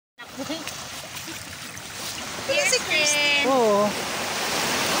Si Kristen. Oo.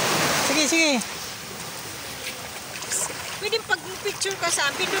 Sige, sige. Pwede pag-picture ka sa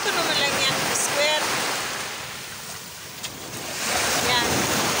amin. Dito naman lang yan. Square. Yan.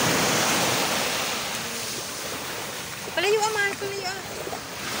 Palayo mahal. Palayo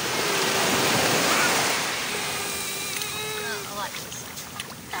what?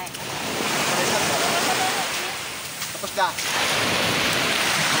 Tayo. Tapos na.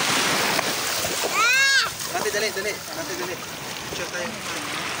 Nanti dali. Picture tayo.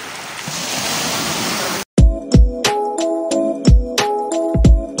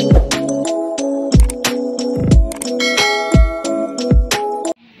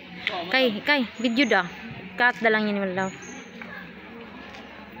 Kay, video dah. Cut dah lang ini malaw.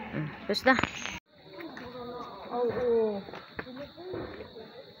 Terus dah. Oh.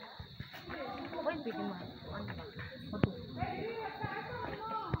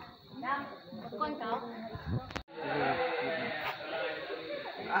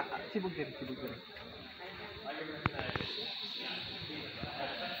 Sibuk diri.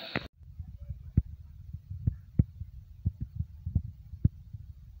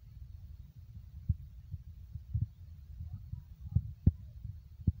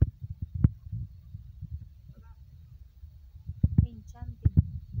 Enchanted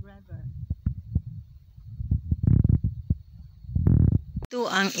river.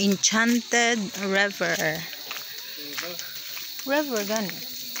 Ito ang enchanted river. River gani.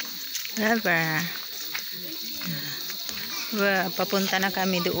 River. Papunta na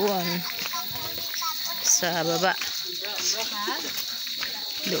kami doon sa baba.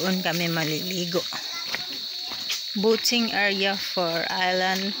 Doon kami maliligo. Boating area for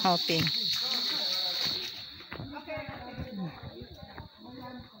island hopping.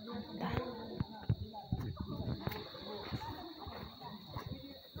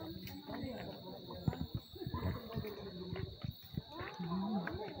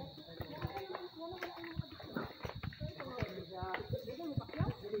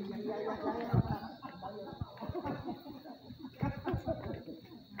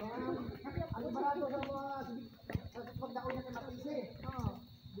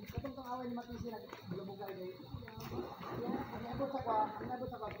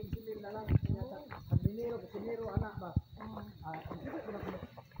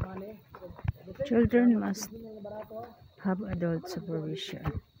 Children must have adult supervision.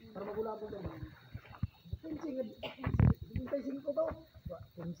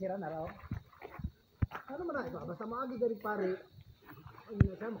 Ano man na basta maagi dari pare.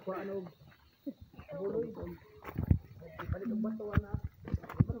 Ano sa makuha ano buloy. Palit ang bato na.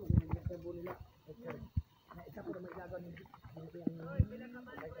 Ano man yung sa buloy la. Na isa pa may gagawin ni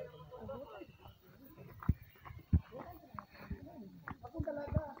ako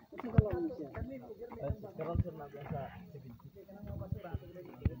talaga. Karon sa mga sa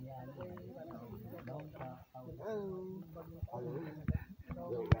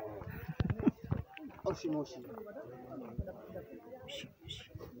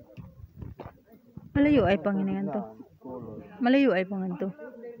Malayo ay panginingan to. Malayo ay pangan to.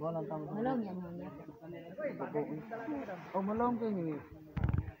 Malaw niya mo niya. Oh, malawang kayo ni.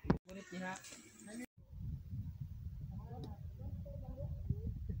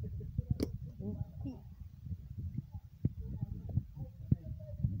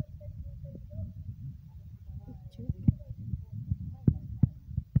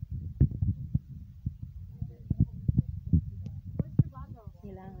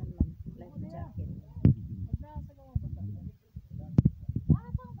 Kailangan life jacket.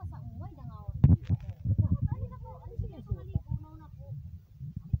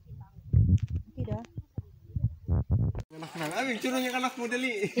 Kida. Anak aming turo niya anak mo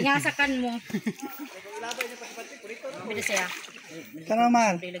dali. Tingasakan mo. Bila siya. Kana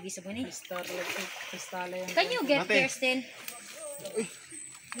mahal. Lagi sa buni. Can you get Kirsten?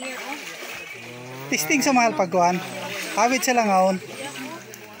 Here, Testing sa mahal pagkuhan. Awit sila ngaon.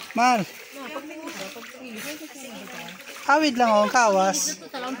 Mahal. Awit lang ako, kawas.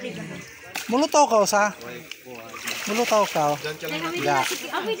 Mulutaw ka sa. Mulutaw ka. Da.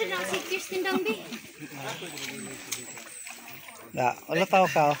 Awit na si Kirsten Dambi. Da, mulutaw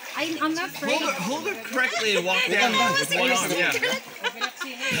ka. I'm not afraid. Hold it correctly and walk down. Yeah.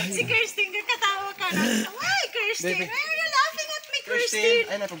 Si Kirsten, katawa ka na. Why, Kirsten? Why are you laughing at me, Kirsten?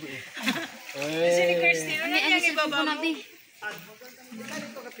 Ay na pagbi. Si Kirsten, ano yung ibaba mo?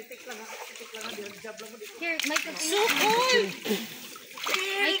 Here, Michael. So cool!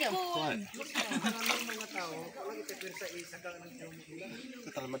 Michael.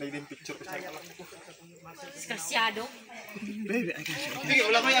 Total madayang picture ko sa Skarsyado. Baby, I got you. Sige,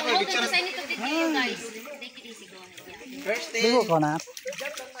 wala ko yung Okay, picture. because I need to video you guys. Take it easy, go ahead. Yeah. First thing. Ligo ko na.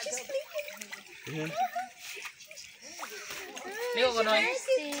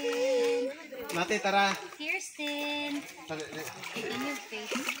 Kirsten. Mate, tara. Kirsten. Take on your face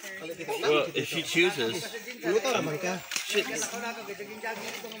first. Well, if she chooses. Luto naman ka.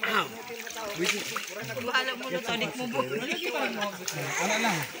 Bahala mo na tonic mo. Ano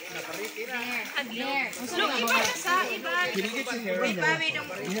lang? There. Look, iba na sa iba. May pawi nung...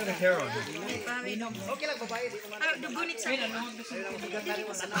 You have the hair on. May pawi nung... Ah, dugunit sa...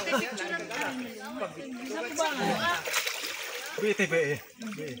 Be.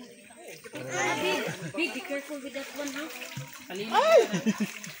 Be careful with that one, huh?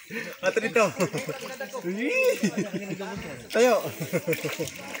 Ato dito. Tayo.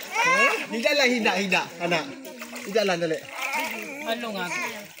 Hida lang, hida. Anak. Hida lang, dali.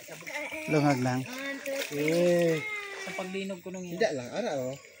 Lungag lang. Eh. Sa paglinog ko nung Hida lang, ana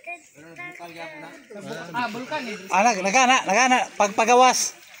oh. bulkan eh. Nagana.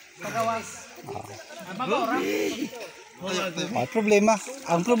 Pagpagawas. Ay, problema.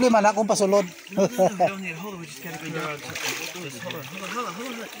 Ang problema na kung pasulod. Hold on, we just gotta go down. Hold on.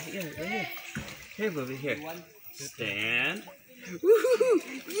 Here, right here. Here, Bobby, here. Stand.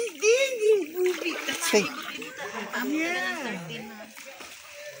 Stay.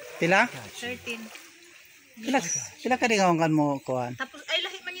 Pila? 13. Pila ka dingawangan mo, kuhan? Tapos, ay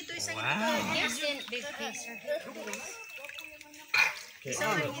lahi man ito isa Kirsten, big face. isa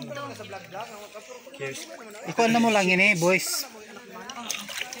man ito. Ikuan na mo lang ini, boys.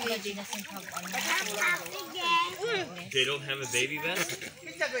 They don't have a baby vest?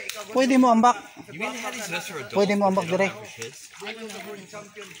 Pwede mo ambak. You mean they have these vests for adults? Pwede mo ambak dire. For kids?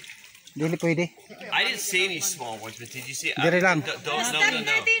 Dili pwede. I didn't see any small ones, but did you see? Dire lang. No. Don't do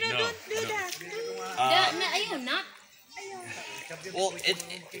that. Ayun na. Well,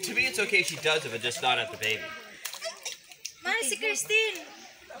 to me, it's okay if she does it, but just not at the baby. Man, si Christine.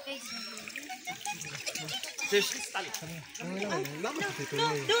 Okay, so. There's,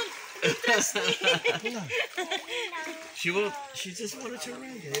 Don't. she just wanted to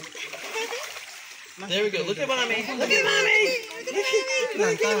run it. There we go. Look at mommy. Look at mommy.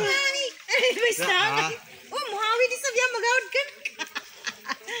 Look at mommy. May stomach. Oh, muhawi di sabihan mag-out ka.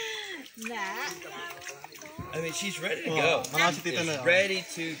 Na. I mean, she's ready to go. She's ready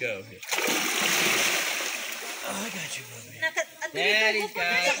to go. Oh, I got you, mommy. Daddy's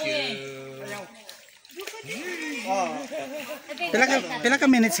got you. Pila ka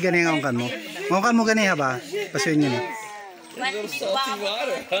minutes gani ngawangan mo? Ngawangan mo gani ha ba? Pasuyin niyo ni. Salty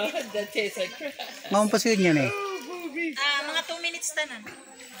water, huh? That tastes like crap. Ngawan pasuyin niyo ni. Mga 2 minutes tanan.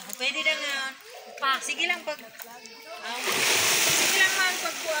 Pwede na nga. Sige lang pag... sige lang man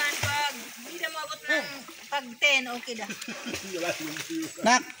pagkuhan. Pag hindi na maabot ng pag 10, okay na.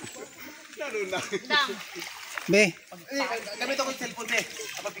 Nak. Dang. Be. Gamit ako yung cellphone be.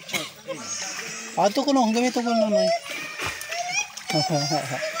 Apa picture. Ato ko nung gamit ko nung.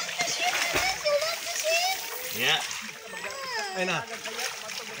 Yeah. Ay na.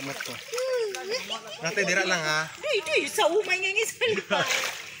 Kamot ko. Nate dira lang ha. Di, sa umay nga nga sa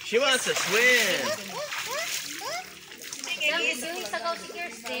She wants to swim. Yung tagaw si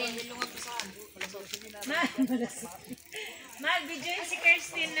Kirsten. Mahal, video yun si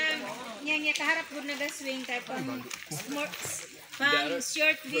Kirsten na niya kaharap ko na swing tayo pang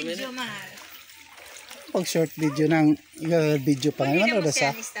short video, mahal. Pag short video ng video pa Hindi ngayon na mo o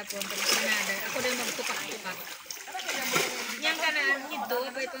siya sa. lista po. Ako na magtupak-tupak. Yan ka na, ito,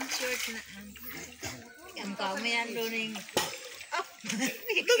 abay pang short na. Yan ka, may ando na yung... Oh,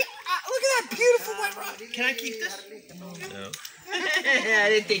 look at that beautiful white rock. Can I keep this? No. I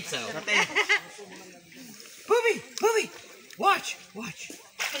didn't think so. Bobby. Watch.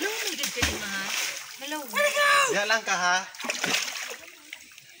 Hello, may good ka din, mahal. Hello. Dira lang ka ha.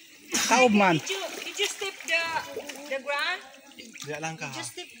 Kaob man. Did you step the ground? Dira lang ka ha.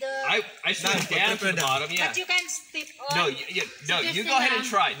 Just step the... I slid down to the bottom. Yeah. But you can step on. No, you go ahead and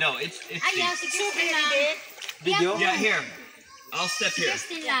try. No, it's Ayaw, si Kirsten lang. Video? yeah. Here, I'll step Si here.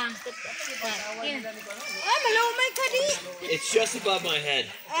 Kirsten lang. Here. Malumay ka di. It's just above my head.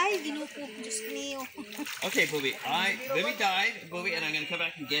 Ay, ginupo. Diyos niyo. Okay, Bobby. Let me dive, Bobby, and I'm gonna come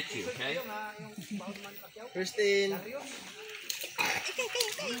back and get you. Okay? Christine.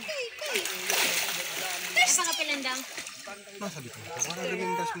 Pakapilandang. Masabi ko. Para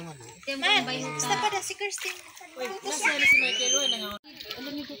lumindas mo nga. Man, Basta pa na si Kirsten.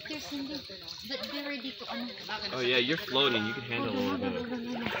 Alam niyo, Kirsten, but be ready to ano. Oh yeah, you're floating. You can handle a little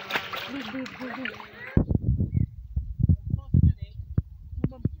bit.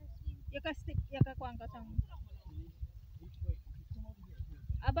 kuan ka sang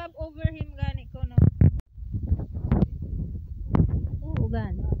above over him gani ko no. Oo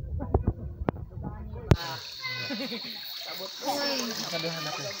gan. Uy.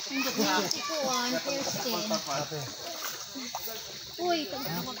 Kuan Kirsten. Uy,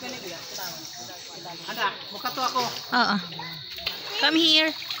 Ada, buka to ako. Oo. Come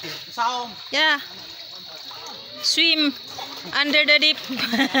here. Saom. Yeah. Swim under the deep.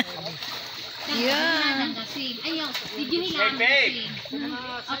 Yeah. Ayo, did you hilang? Hey, babe.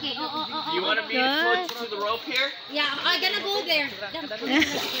 Okay, oh. You want to be float to the rope here? Yeah, I'm gonna go there.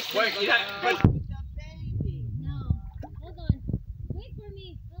 Wait, you got. Wait. No, hold on. Wait for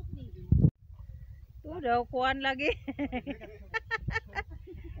me. Help me. Daw kuan lagi.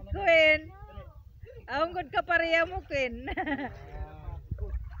 Queen. Ang good ka pareha mo, Queen.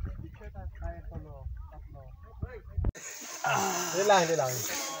 Hindi lang.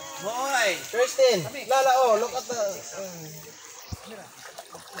 Boy. Kirsten, Lala, oh, look at the...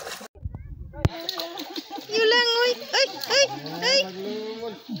 Yun lang, uy. Ay.